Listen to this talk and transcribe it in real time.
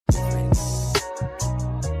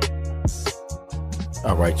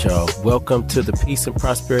All right, y'all. Welcome to the Peace and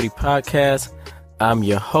Prosperity Podcast. I'm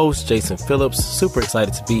your host, Jason Phillips. Super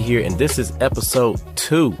excited to be here. And this is episode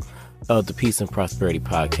 2 of the Peace and Prosperity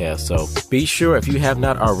Podcast. So be sure, if you have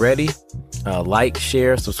not already, like,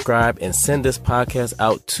 share, subscribe, and send this podcast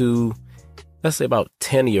out to, let's say, about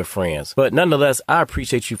 10 of your friends. But nonetheless, I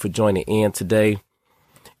appreciate you for joining in today.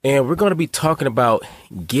 And we're going to be talking about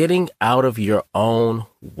getting out of your own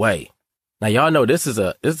way. Now, y'all know this is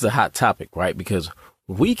a hot topic, right? Because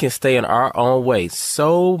we can stay in our own way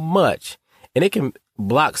so much, and it can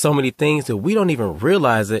block so many things that we don't even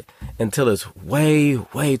realize it until it's way,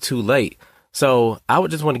 way too late. So I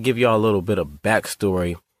would just want to give y'all a little bit of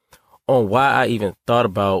backstory on why I even thought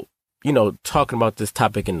about, talking about this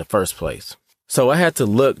topic in the first place. So I had to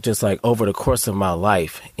look just like over the course of my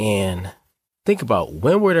life and think about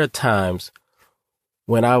when were there times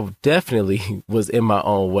when I definitely was in my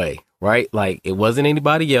own way, right? Like it wasn't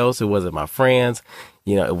anybody else. It wasn't my friends.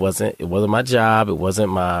 It wasn't my job. It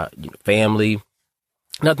wasn't my family,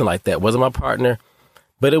 nothing like that. It wasn't my partner,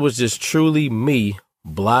 but it was just truly me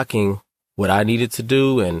blocking what I needed to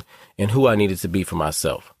do and who I needed to be for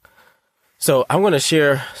myself. So I'm going to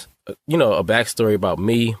share, a backstory about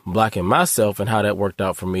me blocking myself and how that worked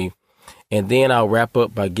out for me. And then I'll wrap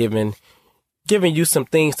up by giving you some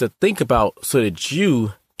things to think about so that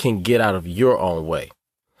you can get out of your own way.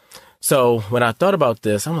 So when I thought about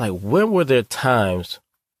this, I'm like, when were there times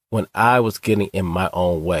when I was getting in my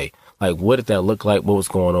own way? Like, what did that look like? What was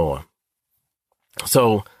going on?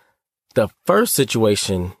 So the first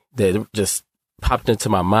situation that just popped into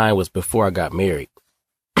my mind was before I got married.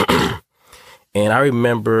 And I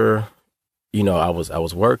remember, I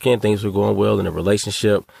was working, things were going well in the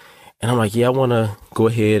relationship. And I'm like, yeah, I want to go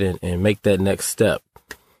ahead and make that next step.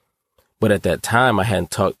 But at that time, I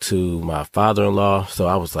hadn't talked to my father-in-law. So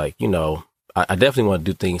I was like, I definitely want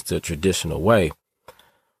to do things the traditional way.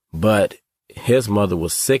 But his mother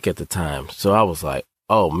was sick at the time. So I was like,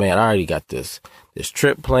 oh, man, I already got this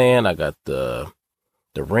trip planned. I got the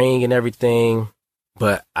ring and everything.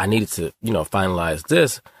 But I needed to, finalize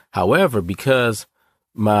this. However, because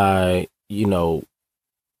my,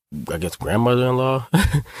 I guess grandmother-in-law,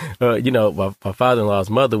 my father-in-law's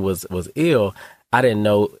mother was ill. I didn't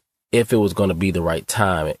know if it was going to be the right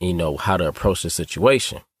time, how to approach the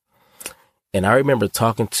situation. And I remember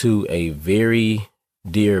talking to a very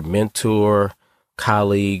dear mentor,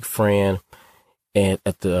 colleague, friend, and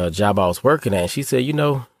at the job I was working at, and she said,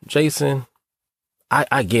 Jason,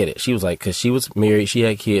 I get it. She was like, because she was married, she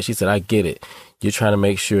had kids. She said, I get it. You're trying to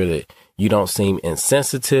make sure that you don't seem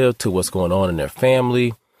insensitive to what's going on in their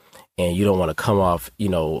family, and you don't want to come off,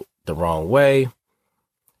 the wrong way.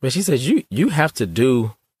 But she says, you have to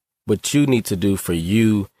do what you need to do for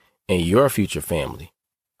you and your future family.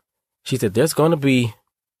 She said, there's going to be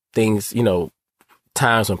things,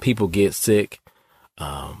 times when people get sick.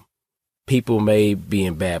 People may be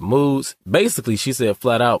in bad moods. Basically, she said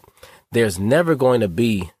flat out, there's never going to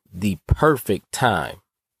be the perfect time.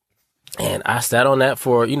 And I sat on that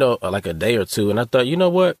for, like a day or two. And I thought, you know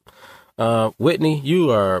what, Whitney,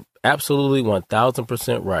 you are absolutely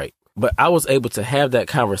 1000% right. But I was able to have that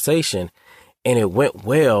conversation and it went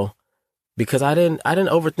well because I didn't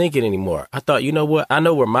overthink it anymore. I thought, you know what, I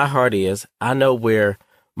know where my heart is. I know where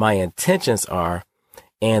my intentions are.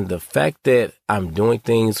 And the fact that I'm doing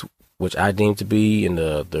things which I deem to be in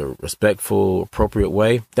the respectful, appropriate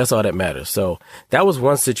way, that's all that matters. So that was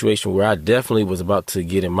one situation where I definitely was about to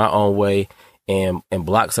get in my own way and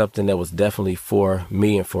block something that was definitely for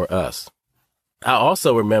me and for us. I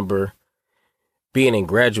also remember being in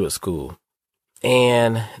graduate school,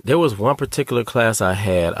 and there was one particular class I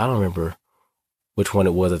had. I don't remember which one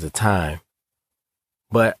it was at the time,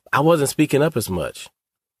 but I wasn't speaking up as much.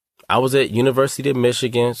 I was at University of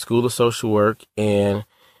Michigan School of Social Work, and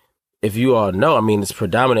if you all know, it's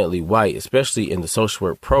predominantly white, especially in the social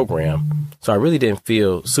work program. So I really didn't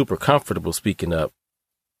feel super comfortable speaking up.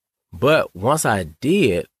 But once I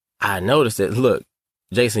did, I noticed that, look,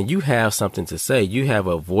 Jason, you have something to say. You have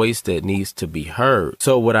a voice that needs to be heard.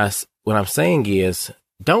 So what I'm saying is,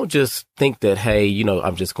 don't just think that, hey,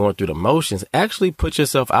 I'm just going through the motions. Actually put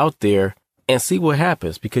yourself out there and see what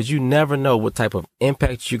happens, because you never know what type of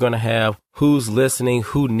impact you're going to have, who's listening,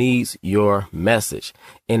 who needs your message.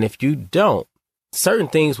 And if you don't, certain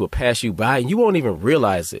things will pass you by and you won't even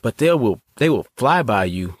realize it, but they will fly by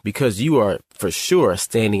you because you are for sure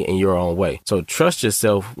standing in your own way. So trust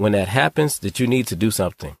yourself when that happens, that you need to do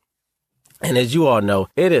something. And as you all know,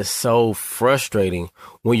 it is so frustrating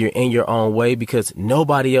when you're in your own way because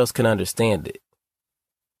nobody else can understand it.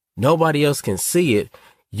 Nobody else can see it.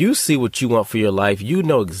 You see what you want for your life. You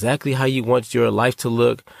know exactly how you want your life to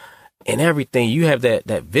look. and everything. You have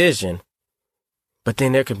that vision, but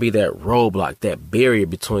then there can be that roadblock, that barrier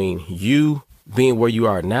between you being where you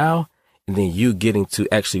are now and then you getting to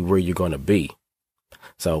actually where you're going to be.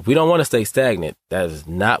 So we don't want to stay stagnant. That is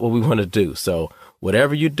not what we want to do. So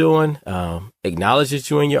whatever you're doing, acknowledge that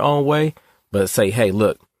you're in your own way, but say, hey,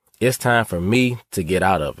 look, it's time for me to get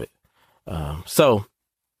out of it. So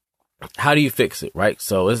how do you fix it? Right.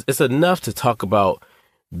 So it's enough to talk about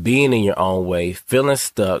being in your own way, feeling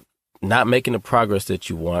stuck, not making the progress that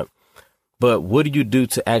you want. But what do you do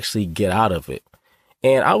to actually get out of it?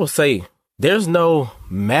 And I would say there's no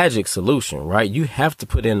magic solution, right? You have to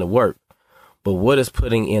put in the work. But what does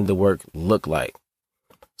putting in the work look like?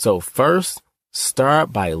 So first,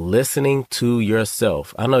 start by listening to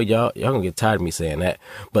yourself. I know y'all gonna get tired of me saying that,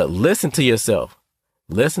 but listen to yourself.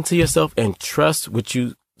 Listen to yourself and trust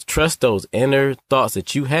those inner thoughts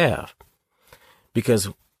that you have. Because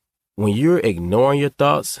when you're ignoring your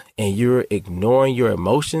thoughts and you're ignoring your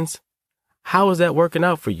emotions, how is that working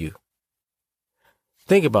out for you?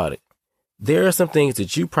 Think about it. There are some things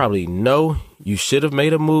that you probably know you should have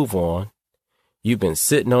made a move on. You've been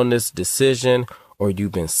sitting on this decision or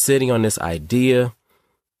you've been sitting on this idea.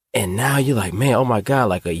 And now you're like, man, oh my God,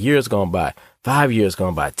 like a year's gone by, 5 years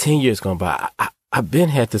gone by, 10 years gone by. I've been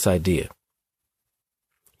had this idea,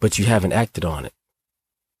 but you haven't acted on it.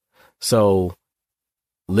 So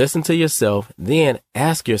listen to yourself, then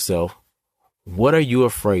ask yourself, what are you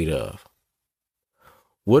afraid of?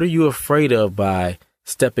 What are you afraid of by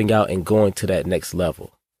stepping out and going to that next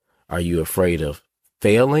level? Are you afraid of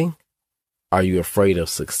failing? Are you afraid of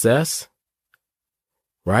success?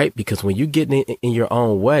 Right? Because when you get in your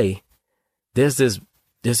own way, there's this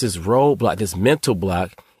roadblock, this mental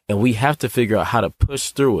block, and we have to figure out how to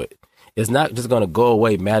push through it. It's not just going to go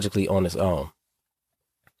away magically on its own.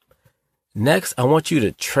 Next, I want you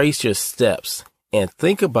to trace your steps and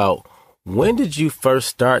think about, when did you first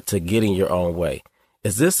start to get in your own way?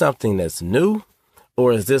 Is this something that's new,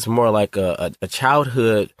 or is this more like a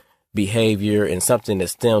childhood behavior and something that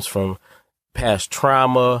stems from past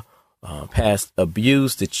trauma, past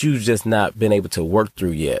abuse that you've just not been able to work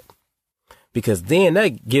through yet? Because then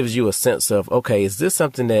that gives you a sense of, okay, is this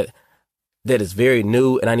something that is very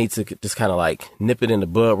new and I need to just kind of like nip it in the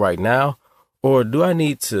bud right now? Or do I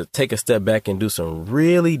need to take a step back and do some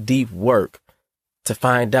really deep work to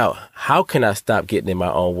find out, how can I stop getting in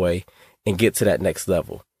my own way and get to that next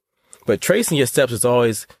level? But tracing your steps is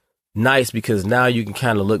always nice, because now you can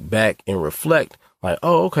kind of look back and reflect like,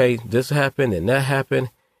 oh, okay, this happened and that happened.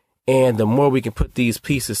 And the more we can put these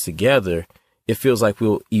pieces together, it feels like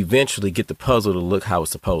we'll eventually get the puzzle to look how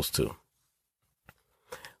it's supposed to.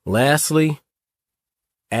 Lastly,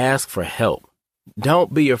 ask for help.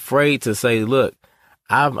 Don't be afraid to say, look,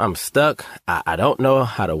 I'm stuck. I don't know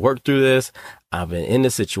how to work through this. I've been in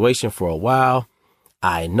this situation for a while.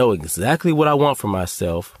 I know exactly what I want for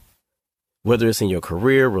myself, whether it's in your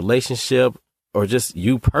career, relationship, or just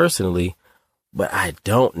you personally, but I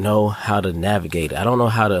don't know how to navigate it. I don't know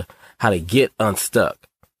how to get unstuck.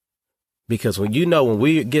 Because when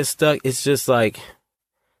we get stuck, it's just like,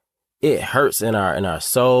 it hurts in our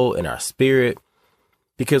soul, in our spirit,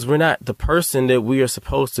 because we're not the person that we are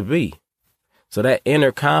supposed to be. So that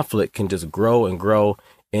inner conflict can just grow and grow,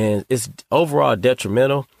 and it's overall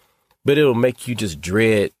detrimental, but it'll make you just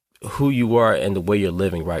dread who you are and the way you're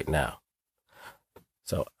living right now.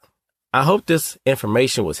 So I hope this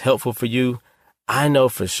information was helpful for you. I know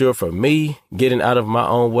for sure for me, getting out of my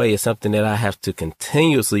own way is something that I have to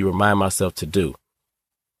continuously remind myself to do.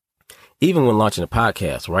 Even when launching a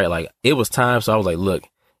podcast, right? Like, it was time. So I was like, look,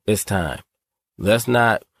 it's time. Let's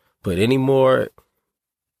not put any more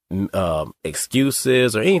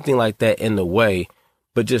excuses or anything like that in the way,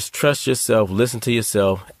 but just trust yourself, listen to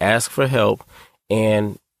yourself, ask for help,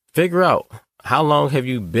 and figure out, how long have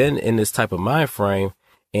you been in this type of mind frame,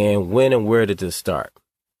 and when and where did this start?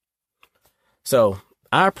 So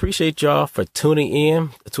I appreciate y'all for tuning in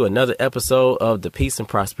to another episode of the Peace and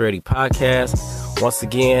Prosperity Podcast. Once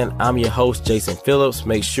again, I'm your host, Jason Phillips.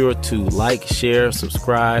 Make sure to like, share,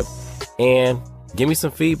 subscribe, and give me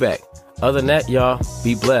some feedback. Other than that, y'all,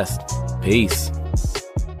 be blessed. Peace.